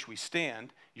grace in which we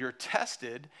stand. You're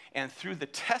tested, and through the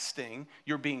testing,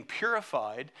 you're being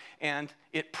purified, and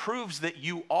it proves that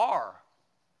you are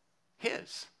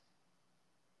His.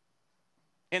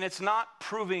 And it's not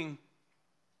proving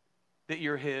that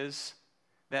you're His,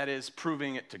 that is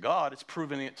proving it to God, it's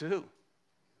proving it to who?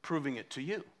 Proving it to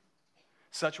you.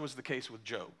 Such was the case with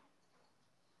Job.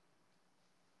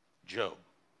 Job.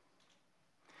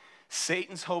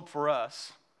 Satan's hope for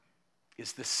us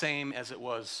is the same as it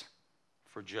was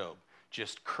for Job.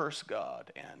 Just curse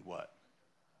God and what?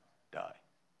 Die.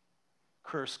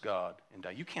 Curse God and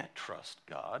die. You can't trust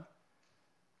God.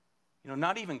 You know,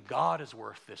 not even God is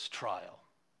worth this trial.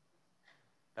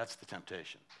 That's the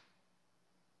temptation.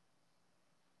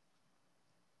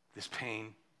 this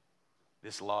pain,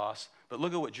 this loss. But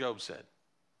look at what Job said.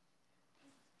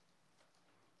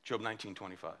 Job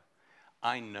 19:25.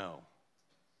 I know,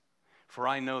 for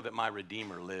I know that my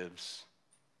Redeemer lives,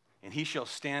 and he shall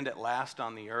stand at last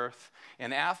on the earth.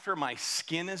 And after my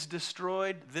skin is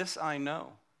destroyed, this I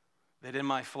know, that in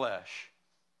my flesh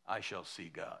I shall see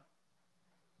God.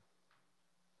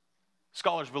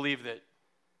 Scholars believe that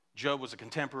Job was a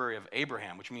contemporary of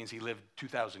Abraham, which means he lived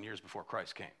 2,000 years before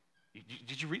Christ came.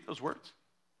 Did you read those words?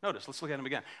 Notice, let's look at them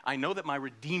again. I know that my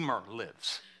Redeemer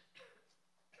lives,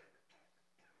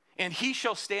 and he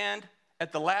shall stand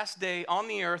at the last day on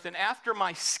the earth, and after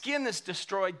my skin is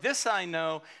destroyed, this I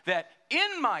know, that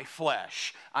in my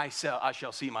flesh I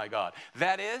shall see my God.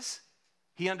 That is,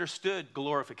 he understood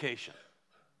glorification.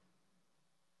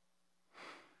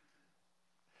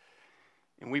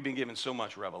 And we've been given so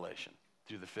much revelation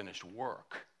through the finished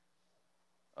work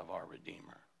of our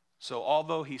Redeemer. So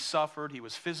although he suffered, he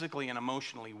was physically and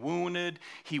emotionally wounded,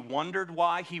 he wondered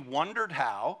why, he wondered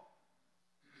how.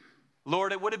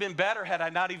 Lord, it would have been better had I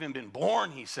not even been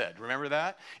born, he said. Remember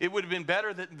that? It would have been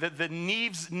better that the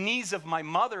knees of my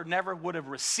mother never would have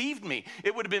received me.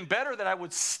 It would have been better that I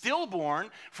was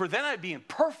stillborn, for then I'd be in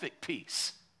perfect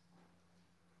peace.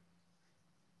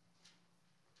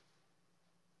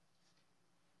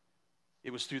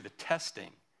 It was through the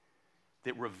testing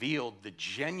that revealed the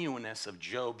genuineness of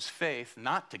Job's faith,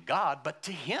 not to God, but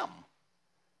to him.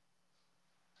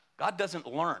 God doesn't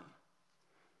learn.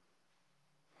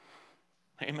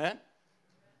 Amen?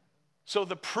 So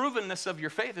the provenness of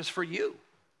your faith is for you.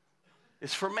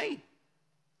 It's for me.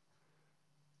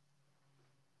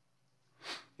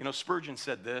 You know, Spurgeon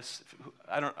said this.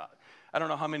 I don't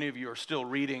know how many of you are still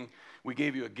reading. We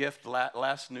gave you a gift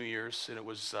last New Year's, and it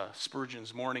was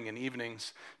Spurgeon's morning and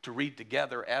evenings to read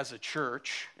together as a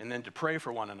church and then to pray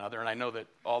for one another, and I know that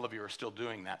all of you are still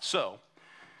doing that. So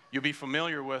you'll be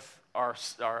familiar with our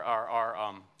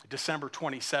December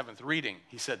 27th reading.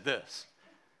 He said this.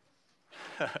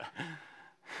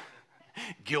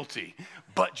 Guilty,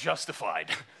 but justified.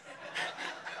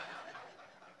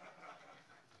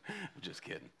 I'm just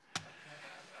kidding.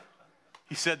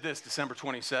 He said this, December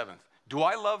 27th. Do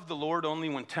I love the Lord only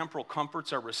when temporal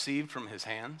comforts are received from his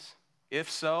hands? If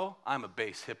so, I'm a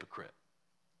base hypocrite.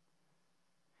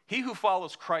 He who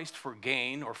follows Christ for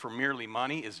gain or for merely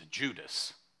money is a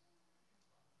Judas.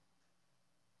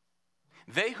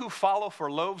 They who follow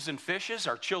for loaves and fishes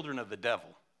are children of the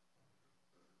devil.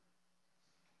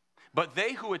 But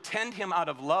they who attend him out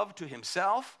of love to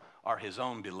himself are his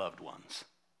own beloved ones.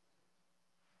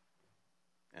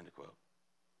 End of quote.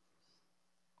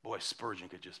 Boy, Spurgeon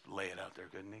could just lay it out there,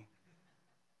 couldn't he?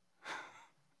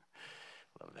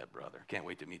 Love that brother. Can't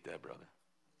wait to meet that brother.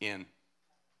 In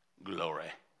glory.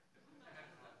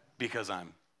 Because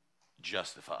I'm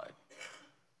justified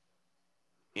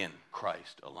in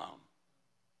Christ alone.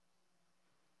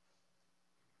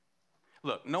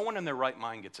 Look, no one in their right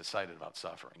mind gets excited about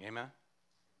suffering. Amen?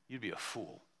 You'd be a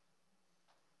fool.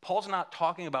 Paul's not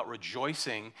talking about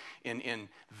rejoicing in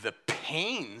the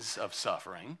pains of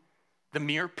suffering, the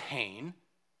mere pain,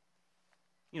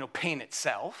 pain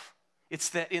itself. It's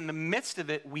that in the midst of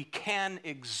it, we can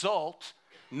exult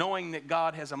knowing that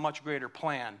God has a much greater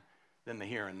plan than the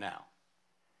here and now.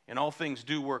 And all things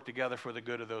do work together for the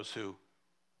good of those who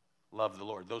love the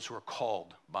Lord, those who are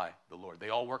called by the Lord. They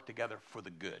all work together for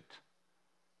the good,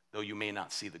 though you may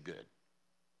not see the good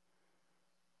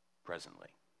presently.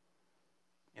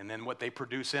 And then what they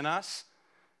produce in us,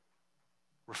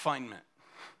 refinement.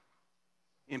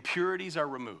 Impurities are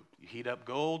removed. You heat up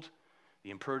gold,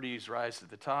 the impurities rise to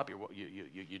the top,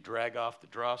 you drag off the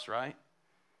dross, right?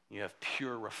 You have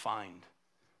pure, refined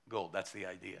gold. That's the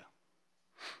idea.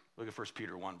 Look at 1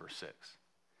 Peter 1, verse 6.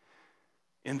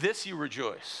 In this you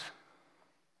rejoice,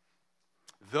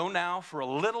 though now for a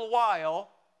little while,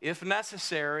 if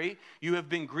necessary, you have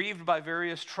been grieved by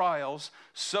various trials,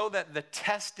 so that the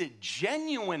tested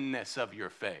genuineness of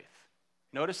your faith,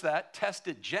 notice that,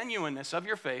 tested genuineness of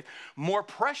your faith, more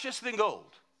precious than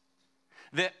gold,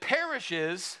 that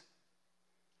perishes,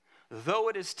 though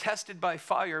it is tested by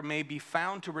fire, may be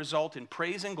found to result in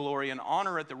praise and glory and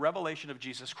honor at the revelation of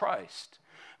Jesus Christ.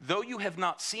 Though you have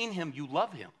not seen him, you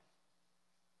love him.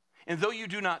 And though you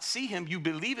do not see him, you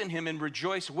believe in him and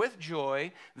rejoice with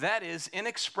joy that is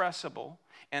inexpressible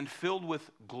and filled with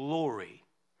glory,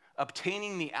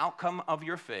 obtaining the outcome of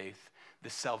your faith, the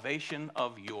salvation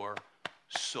of your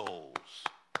souls.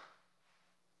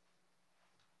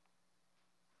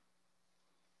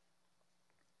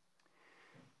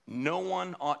 No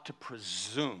one ought to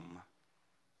presume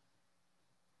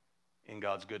in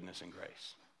God's goodness and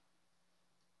grace.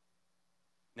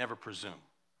 Never presume,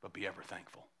 but be ever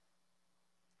thankful.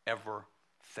 ever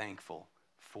thankful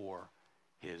for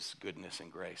his goodness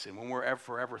and grace. And when we're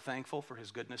forever thankful for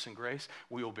his goodness and grace,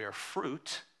 we will bear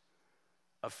fruit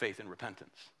of faith and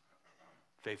repentance.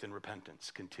 Faith and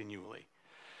repentance continually.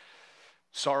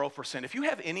 Sorrow for sin. If you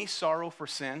have any sorrow for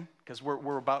sin, because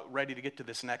we're about ready to get to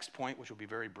this next point, which will be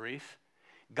very brief,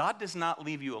 God does not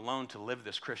leave you alone to live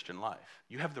this Christian life.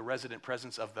 You have the resident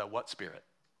presence of the what Spirit?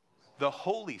 The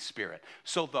Holy Spirit.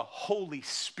 So the Holy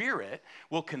Spirit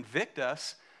will convict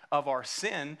us of our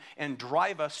sin and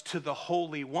drive us to the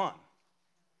Holy One.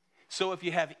 So if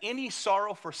you have any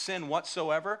sorrow for sin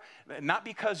whatsoever, not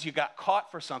because you got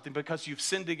caught for something, because you've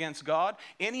sinned against God,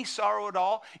 any sorrow at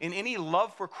all, and any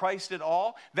love for Christ at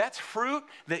all, that's fruit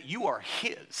that you are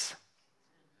his.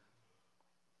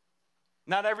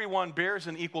 Not everyone bears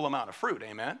an equal amount of fruit,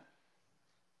 amen?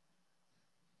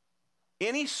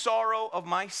 Any sorrow of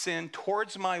my sin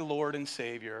towards my Lord and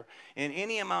Savior, and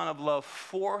any amount of love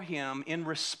for him in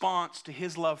response to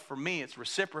his love for me, it's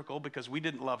reciprocal because we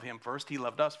didn't love him first, he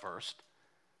loved us first.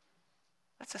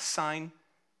 That's a sign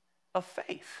of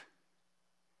faith.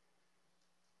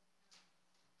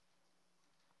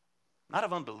 Not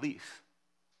of unbelief.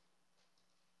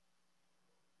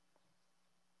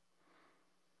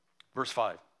 Verse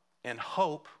 5, and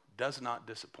hope does not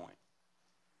disappoint,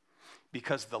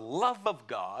 because the love of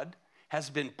God has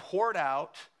been poured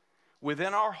out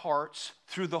within our hearts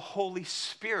through the Holy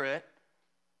Spirit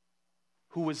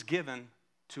who was given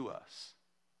to us.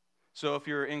 So if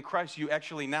you're in Christ, you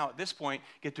actually now at this point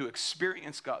get to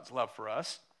experience God's love for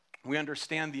us. We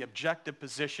understand the objective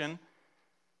position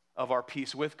of our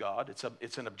peace with God.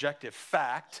 It's an objective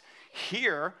fact.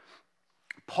 Here,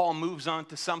 Paul moves on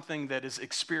to something that is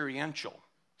experiential,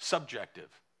 subjective.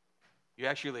 You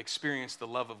actually experience the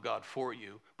love of God for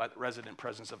you by the resident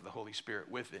presence of the Holy Spirit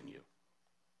within you.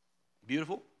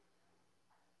 Beautiful?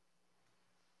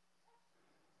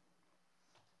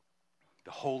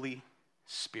 The Holy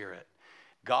Spirit.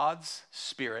 God's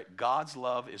Spirit, God's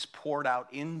love is poured out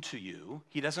into you.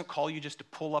 He doesn't call you just to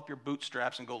pull up your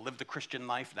bootstraps and go live the Christian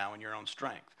life now in your own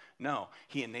strength. No,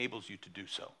 he enables you to do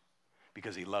so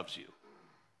because he loves you.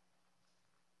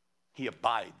 He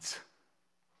abides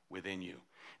within you.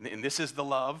 And this is the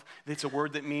love. It's a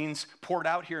word that means, poured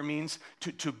out here means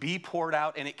to be poured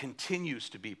out, and it continues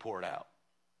to be poured out.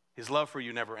 His love for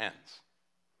you never ends.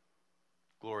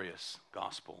 Glorious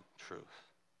gospel truth.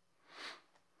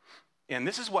 And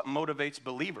this is what motivates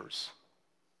believers,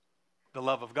 the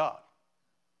love of God,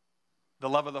 the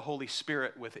love of the Holy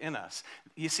Spirit within us.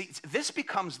 You see, this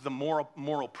becomes the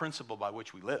moral principle by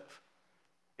which we live.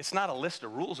 It's not a list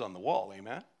of rules on the wall,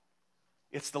 amen?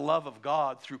 It's the love of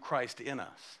God through Christ in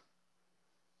us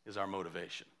is our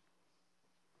motivation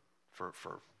for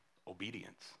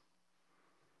obedience.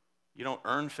 You don't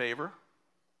earn favor.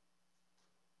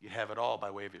 You have it all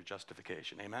by way of your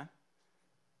justification. Amen?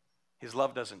 His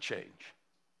love doesn't change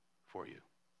for you.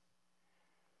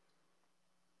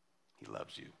 He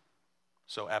loves you.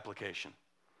 So application.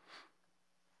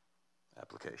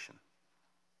 Application.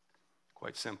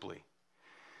 Quite simply,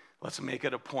 let's make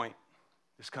it a point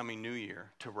this coming new year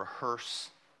to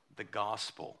rehearse the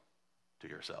gospel to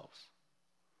yourselves.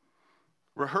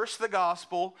 Rehearse the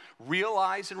gospel,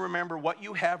 realize and remember what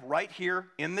you have right here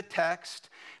in the text.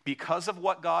 Because of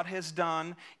what God has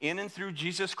done in and through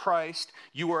Jesus Christ,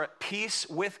 you are at peace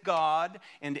with God,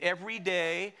 and every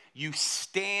day you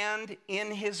stand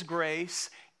in his grace,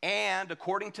 and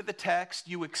according to the text,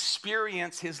 you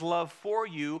experience his love for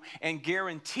you, and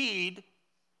guaranteed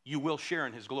you will share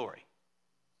in his glory.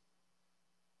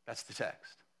 That's the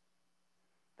text.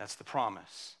 That's the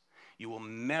promise. You will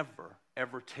never,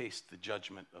 ever taste the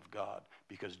judgment of God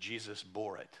because Jesus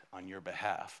bore it on your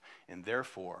behalf. And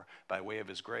therefore, by way of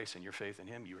his grace and your faith in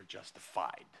him, you are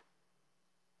justified.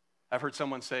 I've heard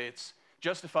someone say it's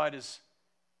justified it's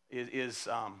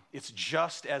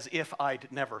just as if I'd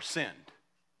never sinned.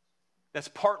 That's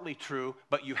partly true,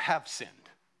 but you have sinned.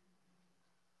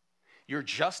 You're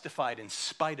justified in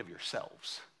spite of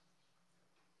yourselves,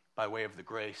 by way of the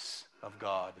grace of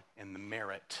God and the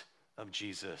merit of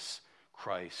Jesus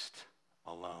Christ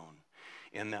alone.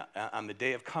 On the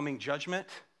day of coming judgment,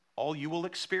 all you will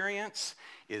experience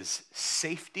is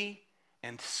safety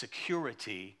and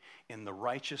security in the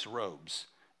righteous robes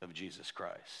of Jesus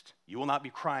Christ. You will not be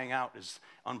crying out, as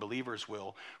unbelievers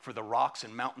will, for the rocks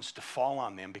and mountains to fall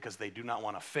on them because they do not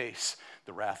want to face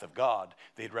the wrath of God.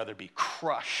 They'd rather be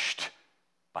crushed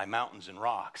by mountains and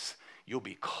rocks. You'll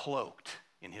be cloaked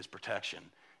in his protection,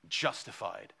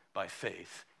 justified by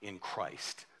faith in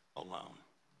Christ alone.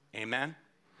 Amen?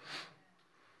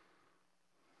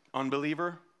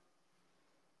 Unbeliever,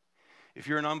 if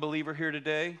you're an unbeliever here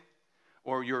today,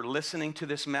 or you're listening to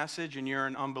this message and you're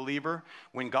an unbeliever,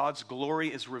 when God's glory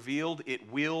is revealed,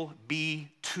 it will be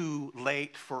too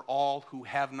late for all who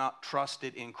have not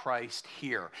trusted in Christ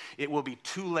here. It will be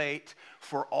too late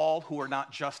for all who are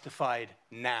not justified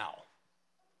now.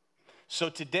 So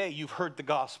today you've heard the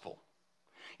gospel.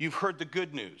 You've heard the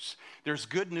good news. There's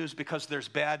good news because there's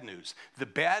bad news. The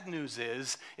bad news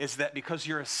is that because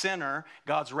you're a sinner,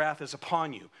 God's wrath is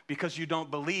upon you. Because you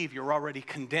don't believe, you're already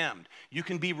condemned. You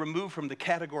can be removed from the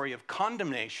category of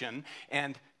condemnation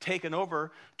and taken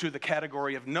over to the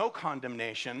category of no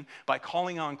condemnation by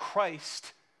calling on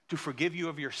Christ to forgive you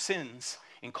of your sins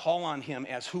and call on him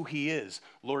as who he is,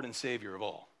 Lord and Savior of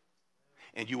all.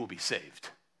 And you will be saved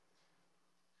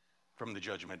from the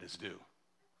judgment is due.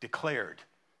 Declared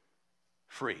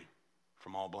free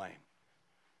from all blame,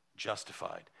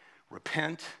 justified.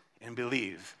 Repent and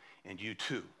believe, and you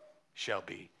too shall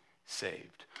be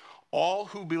saved. All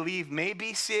who believe may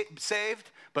be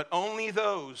saved, but only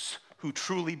those who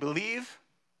truly believe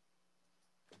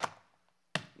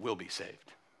will be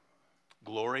saved.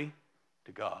 Glory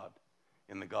to God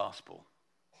in the gospel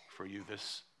for you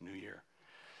this new year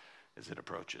as it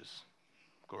approaches.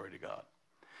 Glory to God.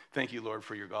 Thank you, Lord,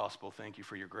 for your gospel. Thank you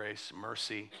for your grace,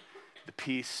 mercy, the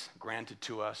peace granted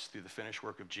to us through the finished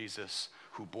work of Jesus,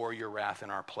 who bore your wrath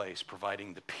in our place,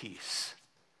 providing the peace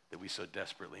that we so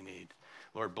desperately need.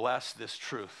 Lord, bless this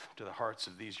truth to the hearts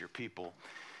of these your people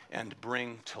and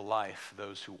bring to life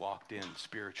those who walked in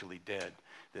spiritually dead,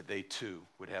 that they too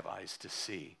would have eyes to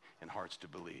see and hearts to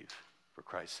believe. For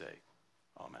Christ's sake,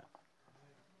 amen.